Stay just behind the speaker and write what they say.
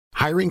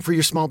Hiring for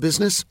your small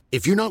business?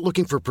 If you're not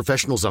looking for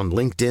professionals on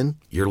LinkedIn,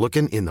 you're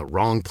looking in the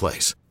wrong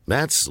place.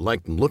 That's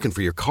like looking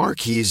for your car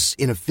keys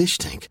in a fish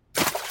tank.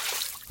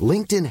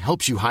 LinkedIn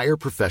helps you hire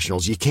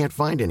professionals you can't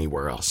find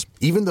anywhere else,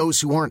 even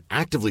those who aren't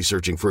actively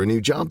searching for a new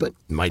job but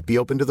might be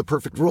open to the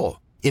perfect role.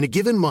 In a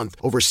given month,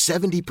 over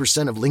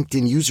 70% of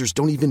LinkedIn users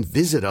don't even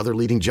visit other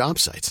leading job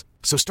sites.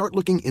 So start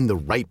looking in the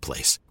right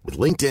place. With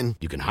LinkedIn,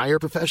 you can hire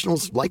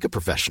professionals like a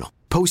professional.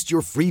 Post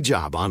your free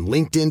job on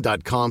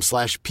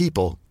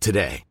linkedin.com/people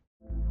today.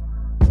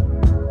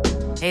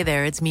 Hey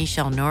there, it's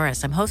Michelle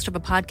Norris. I'm host of a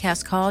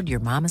podcast called Your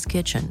Mama's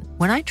Kitchen.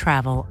 When I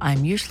travel,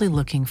 I'm usually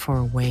looking for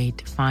a way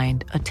to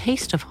find a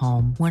taste of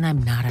home when I'm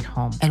not at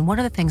home. And one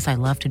of the things I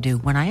love to do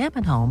when I am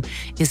at home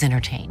is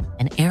entertain.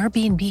 And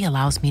Airbnb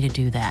allows me to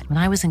do that. When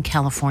I was in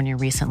California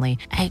recently,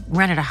 I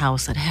rented a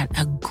house that had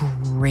a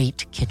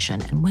great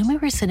kitchen. And when we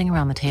were sitting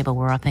around the table,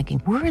 we're all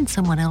thinking, we're in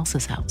someone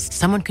else's house.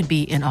 Someone could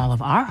be in all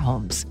of our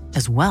homes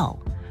as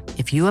well.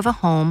 If you have a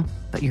home,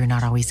 but you're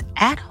not always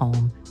at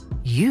home,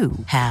 you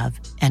have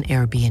an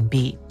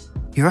Airbnb.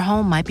 Your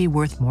home might be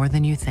worth more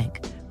than you think.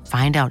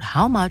 Find out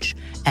how much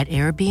at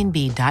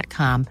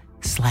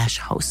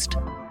airbnb.com/host.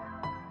 Down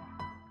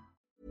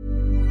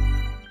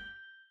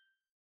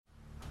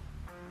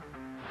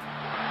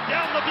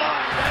the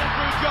blind,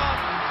 Andrew John.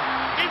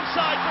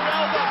 Inside for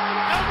Albert.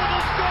 Albert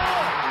will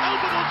score.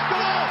 Albert will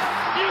score.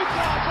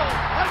 Newcastle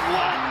have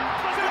won.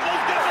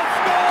 Fiddler's going to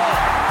score.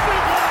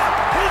 Fiddler,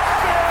 it's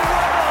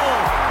farewell.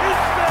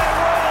 It's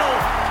farewell.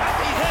 And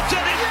he hits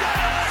it. He's got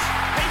it.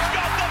 He's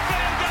got the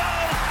field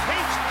goal.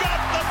 He's got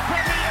the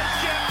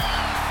premiership.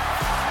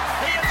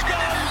 He has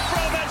gone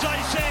from, as I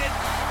said,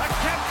 a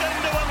captain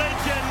to a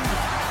legend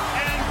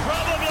and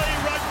probably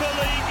rugby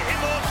league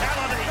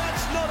immortality.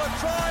 That's not a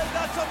try.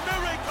 That's a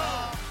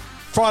miracle.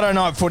 Friday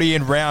night footy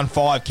in round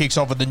 5 kicks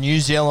off with the New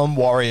Zealand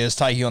Warriors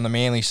taking on the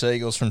Manly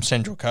Seagulls from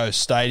Central Coast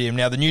Stadium.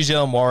 Now, the New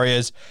Zealand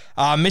Warriors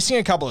are missing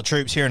a couple of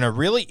troops here in a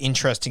really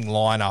interesting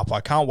lineup.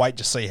 I can't wait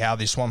to see how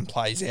this one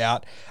plays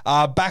out.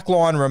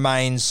 Backline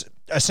remains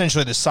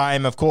essentially the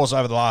same. Of course,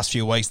 over the last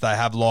few weeks, they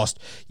have lost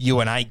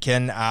Ewan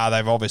Aitken.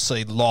 They've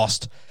obviously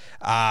lost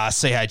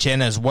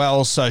CHN as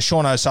well. So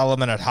Sean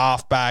O'Sullivan at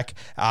halfback.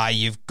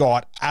 You've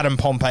got Adam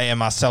Pompey and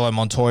Marcelo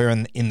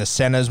Montoya in the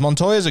centres.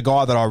 Montoya's a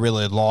guy that I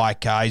really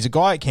like. He's a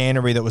guy at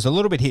Canterbury that was a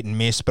little bit hit and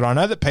miss, but I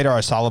know that Peter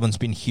O'Sullivan's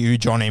been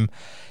huge on him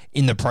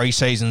in the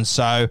preseason.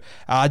 So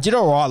did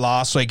all right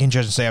last week.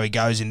 Interesting to see how he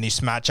goes in this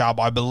matchup.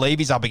 I believe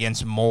he's up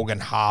against Morgan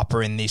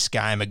Harper in this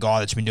game, a guy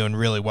that's been doing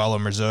really well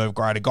in reserve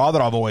grade, a guy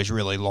that I've always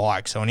really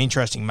liked. So an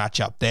interesting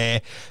matchup there.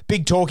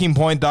 Big talking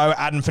point, though,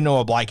 Adam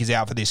Fanua-Blake is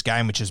out for this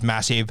game, which is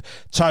massive.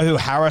 Tohu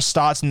Harris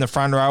starts in the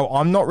front row.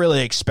 I'm not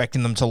really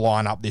expecting them to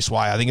line up this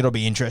way. I think it'll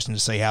be interesting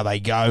to see how they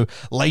go.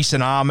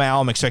 Leeson Armour,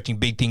 I'm expecting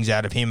big things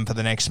out of him for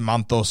the next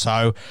month or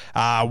so.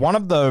 One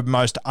of the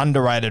most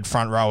underrated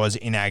front rowers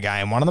in our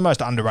game, one of the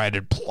most underrated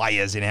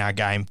players in our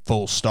game,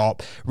 full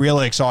stop.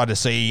 Really excited to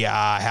see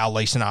how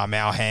Leeson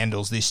Armour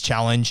handles this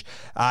challenge.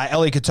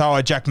 Eli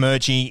Katoa, Jack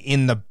Murchie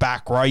in the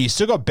back row. You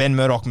still got Ben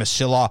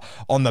Murdoch-Masila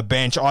on the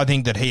bench. I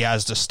think that he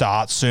has to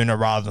start sooner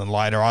rather than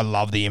later. I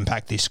love the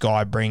impact this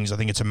guy brings. I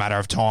think it's a matter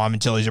of time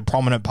until he's a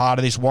prominent part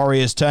of this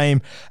Warriors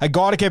team. A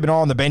guy to keep an eye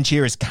on the bench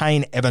here is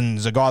Kane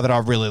Evans, a guy that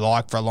I've really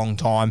liked for a long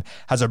time.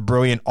 Has a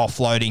brilliant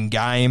offloading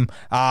game.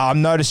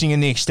 I'm noticing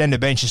in the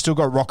extended bench, you've still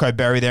got Rocco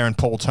Berry there and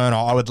Paul Turner.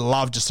 I would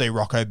love to see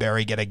Rocco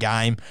Berry get a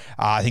game.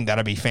 I think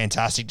that'd be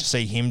fantastic to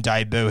see him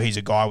debut. He's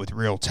a guy with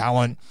real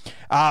talent.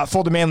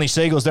 For the Manly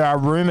Seagulls, there are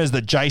rumours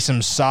that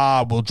Jason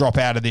Saab will drop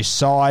out of this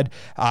side.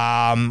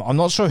 I'm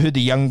not sure who the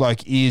young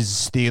bloke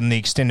is in the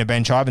extended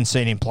bench. I haven't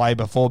seen him play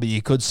before, but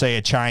you could see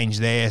a change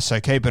there.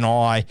 So keep an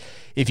eye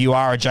if you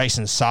are a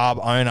Jason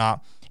Saab owner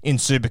in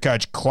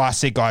Supercoach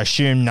Classic. I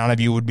assume none of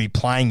you would be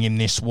playing him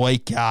this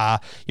week.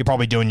 You're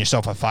probably doing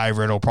yourself a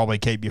favour. It'll probably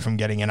keep you from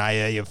getting an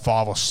AE of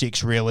 5 or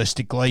 6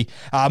 realistically.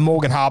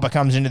 Morgan Harper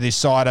comes into this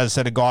side, as I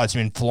said, a guy that's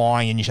been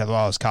flying in New South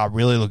Wales Cup.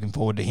 Really looking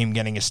forward to him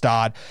getting a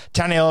start.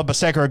 Taniela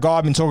Baseka, a guy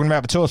I've been talking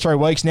about for 2 or 3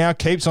 weeks now,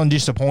 keeps on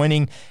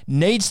disappointing.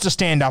 Needs to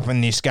stand up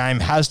in this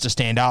game, has to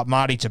stand up.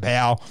 Marty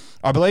Tapau,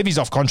 I believe he's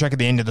off contract at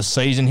the end of the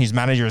season. His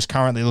manager is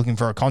currently looking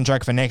for a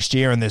contract for next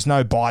year, and there's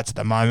no bites at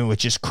the moment,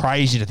 which is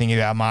crazy to think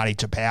about Marty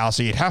Tapau.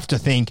 So you'd have to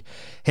think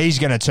he's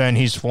going to turn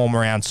his form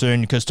around soon,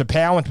 because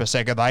Tapau and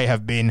Paseka, they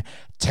have been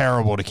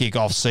terrible to kick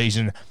off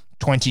season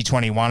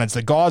 2021. It's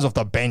the guys off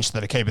the bench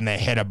that are keeping their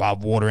head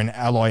above water in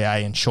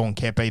Aloye and Sean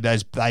Kepi.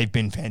 They've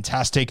been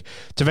fantastic.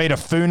 Tavita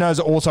Funa's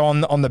also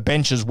on the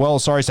bench as well.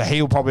 So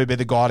he'll probably be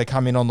the guy to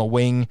come in on the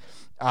wing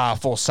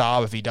for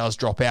Saab if he does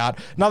drop out.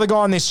 Another guy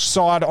on this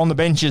side on the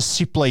bench is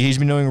Sipley. He's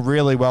been doing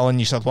really well in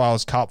New South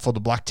Wales Cup for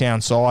the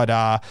Blacktown side.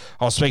 I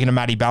was speaking to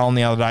Matty Ballon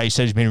the other day. He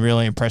said he's been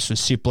really impressed with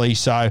Sipley.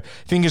 So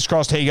fingers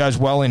crossed he goes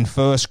well in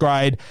first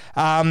grade.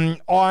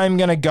 I'm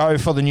going to go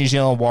for the New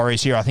Zealand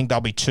Warriors here. I think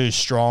they'll be too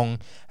strong.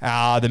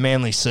 The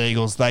Manly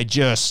Seagulls, they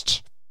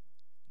just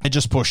They're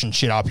just pushing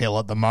shit uphill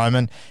at the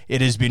moment.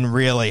 It has been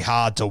really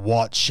hard to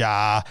watch.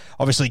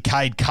 Obviously,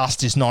 Cade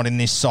Cust is not in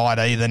this side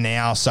either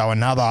now, so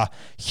another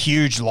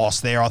huge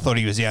loss there. I thought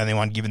he was the only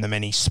one giving them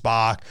any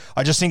spark.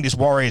 I just think this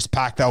Warriors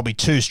pack, they'll be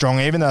too strong,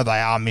 even though they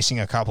are missing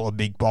a couple of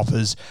big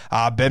boppers.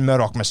 Ben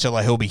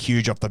Murdoch-Masila, he'll be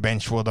huge off the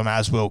bench for them,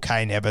 as will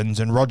Kane Evans.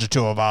 And Roger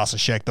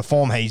Tuivasa-Sheck, the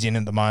form he's in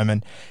at the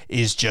moment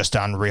is just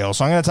unreal.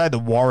 So I'm going to take the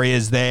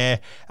Warriors there.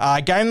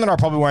 A game that I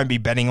probably won't be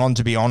betting on,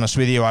 to be honest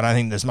with you. I don't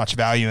think there's much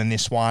value in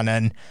this one,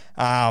 and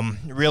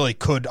really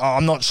could.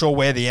 I'm not sure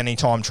where the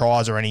anytime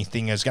tries or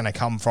anything is going to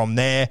come from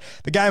there.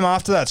 The game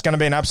after that's going to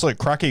be an absolute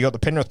cracker. You got the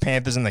Penrith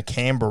Panthers and the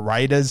Canberra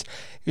Raiders.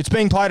 It's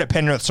being played at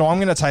Penrith, so I'm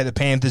going to take the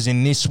Panthers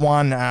in this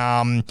one.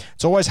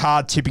 It's always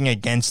hard tipping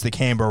against the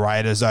Canberra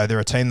Raiders, though. They're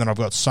a team that I've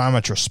got so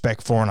much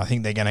respect for, and I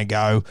think they're going to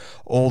go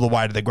all the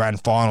way to the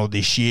grand final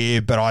this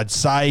year. But I'd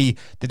say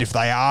that if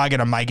they are going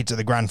to make it to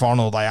the grand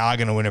final, they are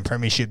going to win a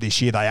premiership this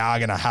year, they are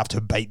going to have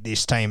to beat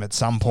this team at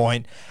some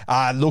point.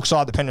 It looks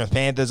like the Penrith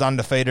Panthers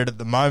undefeated at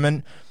the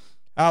moment.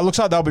 Looks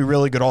like they'll be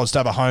really good odds to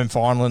have a home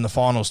final in the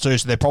finals too,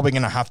 so they're probably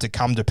going to have to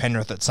come to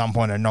Penrith at some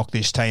point and knock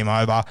this team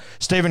over.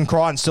 Stephen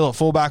Crichton still at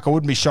fullback. I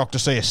wouldn't be shocked to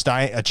see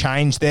a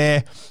change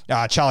there.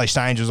 Charlie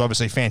Staines was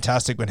obviously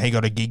fantastic when he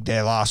got a gig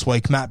there last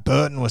week. Matt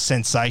Burton was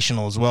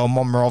sensational as well.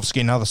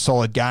 Momirovski, another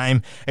solid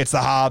game. It's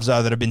the halves,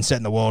 though, that have been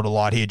setting the world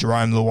alight here.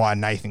 Jerome Luai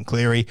and Nathan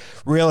Cleary.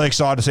 Really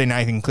excited to see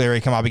Nathan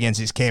Cleary come up against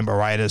his Canberra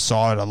Raiders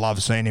side. I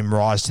love seeing him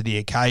rise to the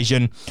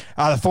occasion.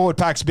 The forward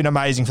pack's been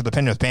amazing for the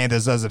Penrith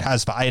Panthers, as it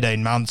has for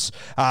 18 months.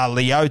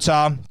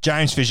 Leota,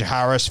 James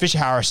Fisher-Harris.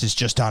 Fisher-Harris is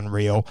just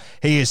unreal.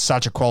 He is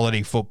such a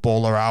quality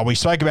footballer. We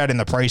spoke about in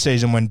the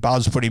preseason when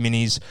Buzz put him in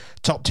his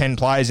top 10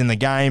 players in the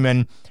game,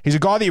 and he's a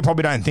guy that you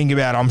probably don't think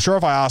about. I'm sure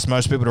if I asked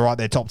most people to write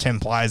their top 10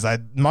 players,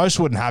 most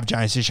wouldn't have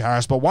James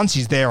Fisher-Harris, but once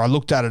he's there, I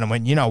looked at it and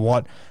went, you know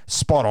what?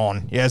 Spot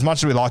on. Yeah, as much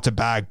as we like to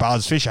bag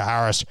Buzz,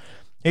 Fisher-Harris,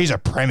 he's a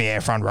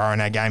premier front row in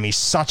that game. He's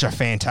such a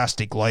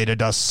fantastic leader,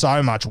 does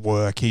so much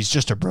work. He's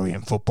just a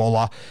brilliant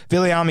footballer.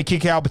 Viliami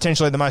Kikau,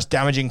 potentially the most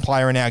damaging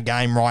player in our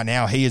game right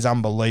now. He is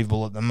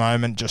unbelievable at the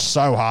moment, just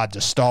so hard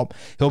to stop.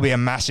 He'll be a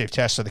massive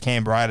test for the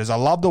Canberra Raiders. I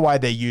love the way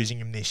they're using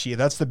him this year.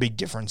 That's the big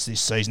difference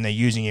this season. They're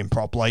using him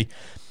properly.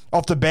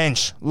 Off the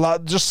bench,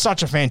 just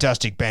such a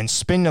fantastic bench.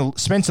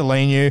 Spencer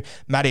Leniu,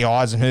 Matty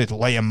Eisenhuth,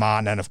 Liam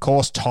Martin, and of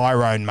course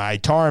Tyrone May.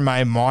 Tyrone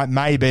May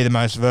may be the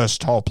most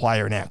versatile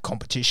player in our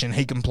competition.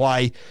 He can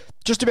play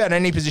just about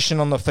any position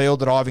on the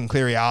field that Ivan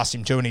Cleary asks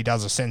him to, and he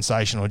does a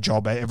sensational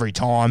job every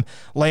time.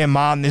 Liam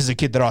Martin, this is a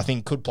kid that I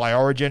think could play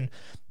Origin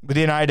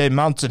within 18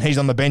 months, and he's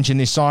on the bench in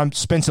this time.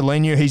 Spencer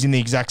Leniu, he's in the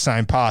exact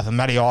same path. And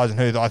Matty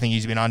Eisenhuth, I think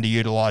he's been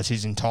underutilised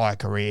his entire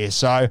career.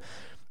 So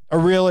a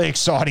really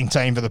exciting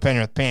team for the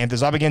Penrith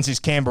Panthers up against this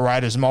Canberra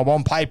Raiders mob.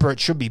 On paper, it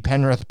should be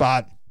Penrith,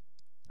 but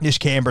this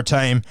Canberra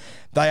team,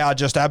 they are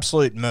just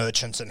absolute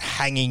merchants and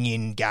hanging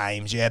in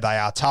games. Yeah, they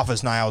are tough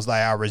as nails.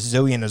 They are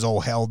resilient as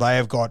all hell. They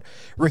have got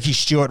Ricky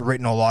Stewart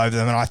written all over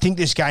them, and I think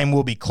this game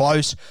will be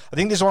close. I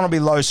think this one will be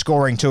low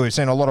scoring too. We've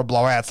seen a lot of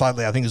blowouts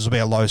lately. I think this will be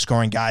a low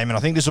scoring game, and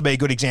I think this will be a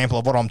good example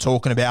of what I'm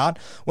talking about.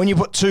 When you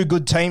put two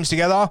good teams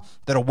together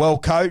that are well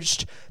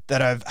coached,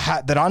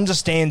 that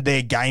understand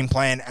their game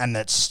plan and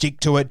that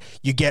stick to it,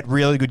 you get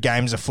really good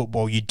games of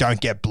football. You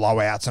don't get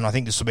blowouts, and I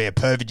think this will be a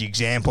perfect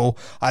example.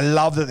 I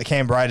love that the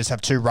Canberra Raiders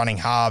have two running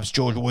halves.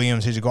 George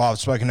Williams, who's a guy I've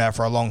spoken about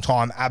for a long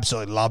time,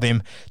 absolutely love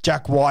him.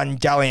 Jack White,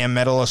 Dally M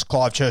medalist,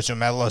 Clive Churchill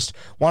medalist,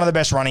 one of the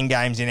best running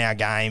games in our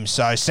game.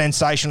 So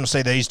sensational to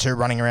see these two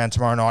running around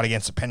tomorrow night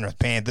against the Penrith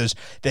Panthers.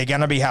 They're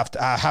going to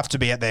have to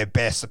be at their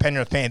best. The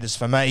Penrith Panthers,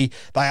 for me,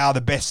 they are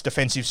the best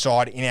defensive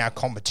side in our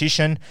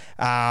competition.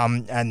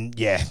 And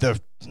yeah,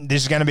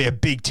 this is going to be a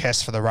big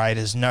test for the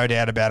Raiders, no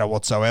doubt about it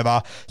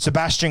whatsoever.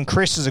 Sebastian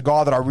Kris is a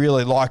guy that I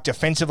really like.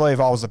 Defensively,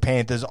 if I was the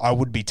Panthers, I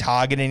would be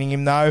targeting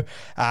him, though.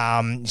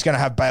 He's going to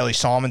have Bailey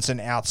Simonson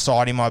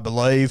outside him, I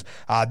believe.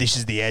 This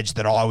is the edge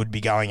that I would be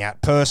going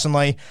at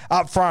personally.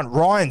 Up front,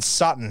 Ryan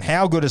Sutton.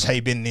 How good has he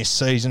been this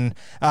season?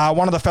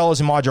 One of the fellas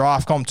in my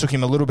draft comp took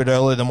him a little bit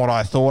earlier than what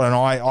I thought, and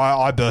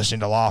I burst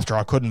into laughter.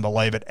 I couldn't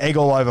believe it. Egg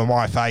all over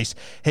my face.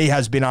 He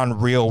has been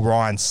unreal,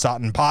 Ryan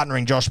Sutton,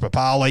 partnering Josh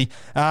Papali.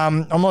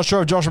 I'm not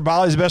sure if Josh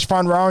Papali is the best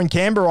front row in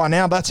Canberra right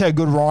now. That's how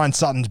good Ryan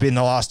Sutton's been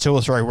the last 2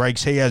 or 3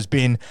 weeks. He has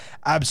been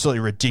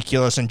absolutely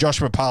ridiculous, and Josh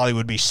Papali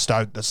would be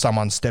stoked that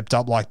someone stepped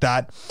up like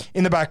that.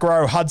 In the back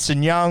row,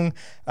 Hudson Young,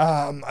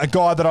 a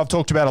guy that I've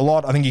talked about a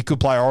lot. I think he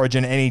could play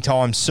Origin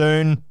anytime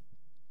soon.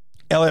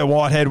 Elliot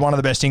Whitehead, one of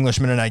the best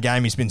Englishmen in our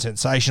game. He's been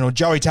sensational.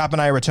 Joey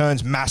Tapine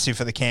returns, massive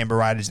for the Canberra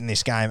Raiders in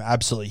this game.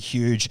 Absolutely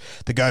huge.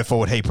 The go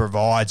forward he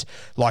provides,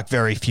 like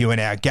very few in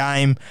our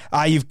game.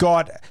 You've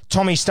got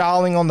Tommy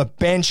Starling on the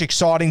bench.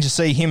 Exciting to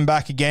see him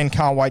back again.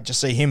 Can't wait to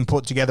see him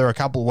put together a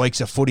couple of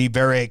weeks of footy.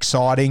 Very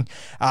exciting.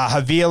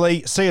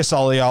 Havili, Sia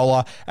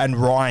Soliola, and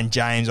Ryan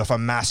James off a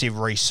massive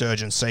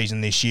resurgent season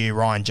this year.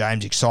 Ryan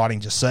James, exciting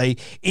to see.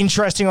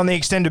 Interesting on the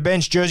extended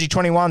bench, Jersey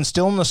 21,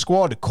 still in the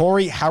squad.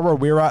 Corey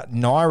Harawira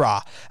Naira.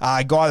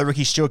 A guy that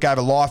Ricky Stewart gave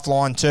a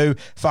lifeline to,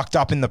 fucked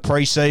up in the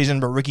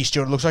preseason, but Ricky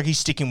Stewart looks like he's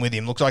sticking with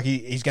him. Looks like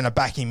he's going to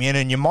back him in,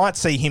 and you might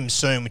see him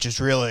soon, which is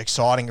really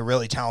exciting, a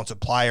really talented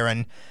player.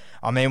 And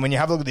I mean, when you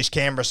have a look at this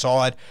Canberra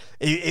side,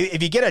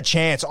 if you get a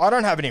chance, I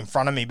don't have it in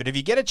front of me, but if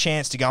you get a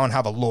chance to go and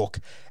have a look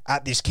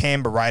at this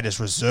Canberra Raiders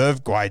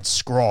reserve grade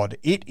squad,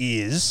 it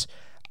is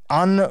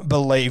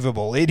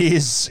unbelievable.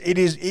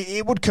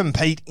 It would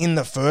compete in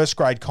the first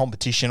grade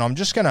competition. I'm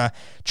just going to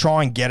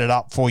try and get it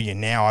up for you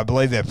now. I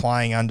believe they're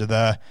playing under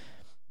the...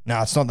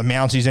 No, it's not the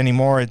Mounties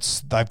anymore.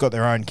 They've got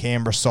their own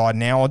Canberra side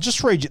now. I'll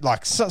just read you,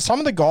 some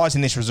of the guys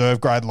in this reserve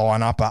grade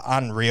lineup are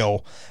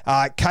unreal.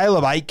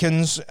 Caleb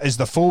Aikens is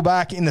the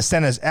fullback. In the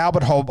centres,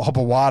 Albert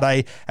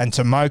Hopewade and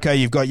Tomoko.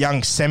 You've got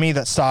young Semi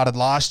that started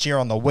last year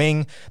on the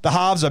wing. The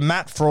halves are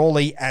Matt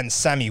Frawley and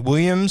Sammy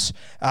Williams.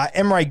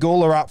 Emre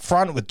Gula up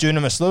front with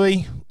Dunamis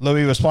Louis.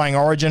 Louis was playing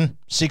Origin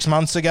 6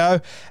 months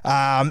ago.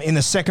 In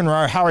the second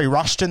row, Harry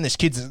Rushton, this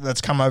kid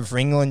that's come over from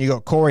England. You've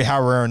got Corey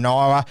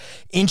Harawira-Naera.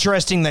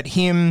 Interesting that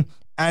him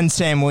and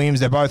Sam Williams,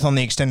 they're both on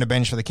the extended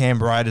bench for the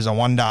Canberra Raiders. I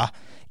wonder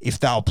if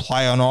they'll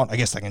play or not. I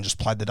guess they can just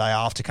play the day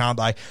after, can't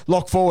they?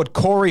 Lock forward,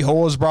 Corey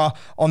Horsburgh.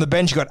 On the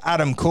bench, you've got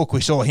Adam Cook.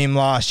 We saw him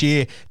last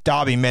year.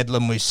 Darby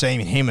Medlin, we've seen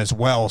him as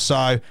well.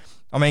 So,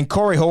 I mean,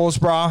 Corey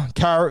Horsburgh,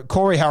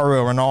 Corey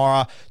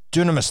Harawira-Naera,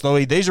 Dunamis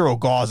Louis, these are all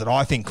guys that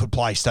I think could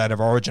play State of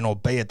Origin or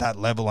be at that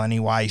level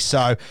anyway.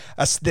 So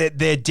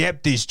their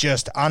depth is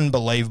just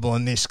unbelievable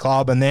in this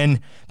club. And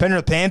then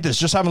Penrith Panthers,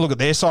 just have a look at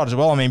their side as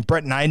well. I mean,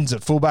 Brett Naden's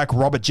at fullback,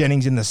 Robert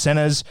Jennings in the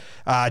centres,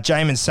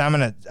 Jamin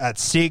Salmon at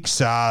 6.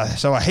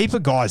 So a heap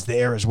of guys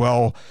there as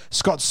well.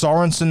 Scott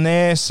Sorensen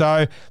there.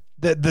 So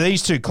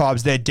these two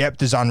clubs, their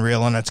depth is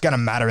unreal, and it's going to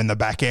matter in the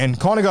back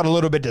end. Kind of got a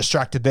little bit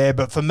distracted there,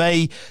 but for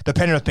me, the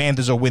Penrith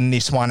Panthers will win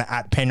this one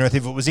at Penrith.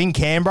 If it was in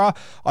Canberra,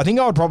 I think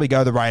I would probably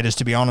go the Raiders,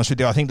 to be honest with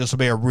you. I think this will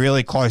be a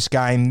really close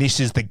game. This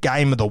is the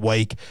game of the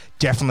week.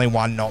 Definitely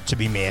one not to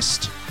be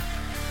missed.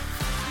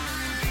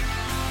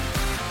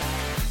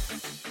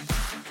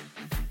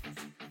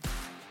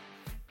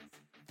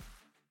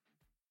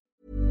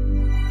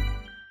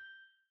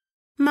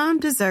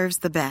 Mom deserves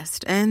the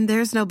best, and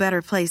there's no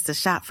better place to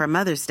shop for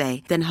Mother's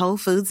Day than Whole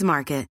Foods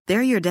Market.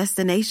 They're your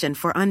destination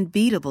for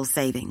unbeatable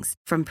savings,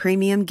 from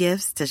premium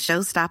gifts to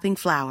show-stopping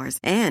flowers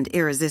and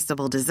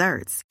irresistible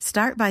desserts.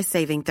 Start by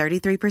saving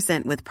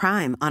 33% with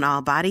Prime on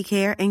all body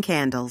care and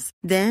candles.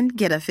 Then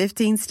get a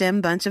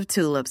 15-stem bunch of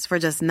tulips for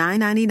just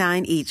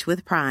 $9.99 each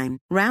with Prime.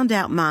 Round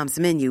out Mom's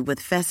menu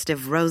with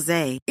festive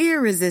rosé,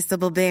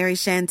 irresistible berry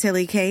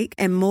chantilly cake,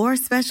 and more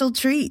special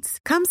treats.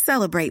 Come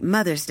celebrate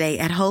Mother's Day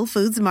at Whole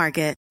Foods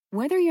Market.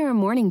 Whether you're a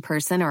morning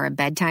person or a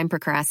bedtime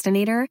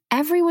procrastinator,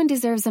 everyone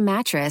deserves a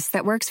mattress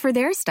that works for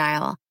their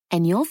style.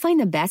 And you'll find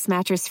the best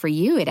mattress for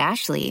you at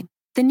Ashley.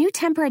 The new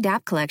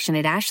Temper-Adapt collection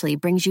at Ashley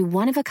brings you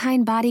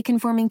one-of-a-kind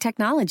body-conforming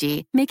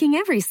technology, making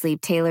every sleep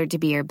tailored to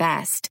be your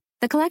best.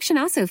 The collection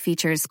also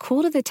features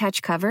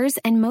cool-to-the-touch covers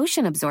and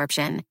motion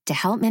absorption to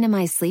help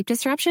minimize sleep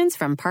disruptions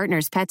from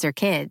partners, pets, or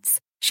kids.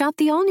 Shop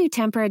the all-new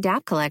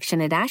Temper-Adapt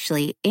collection at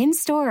Ashley,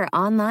 in-store or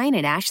online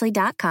at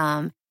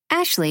ashley.com.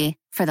 Ashley,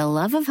 for the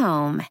love of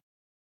home.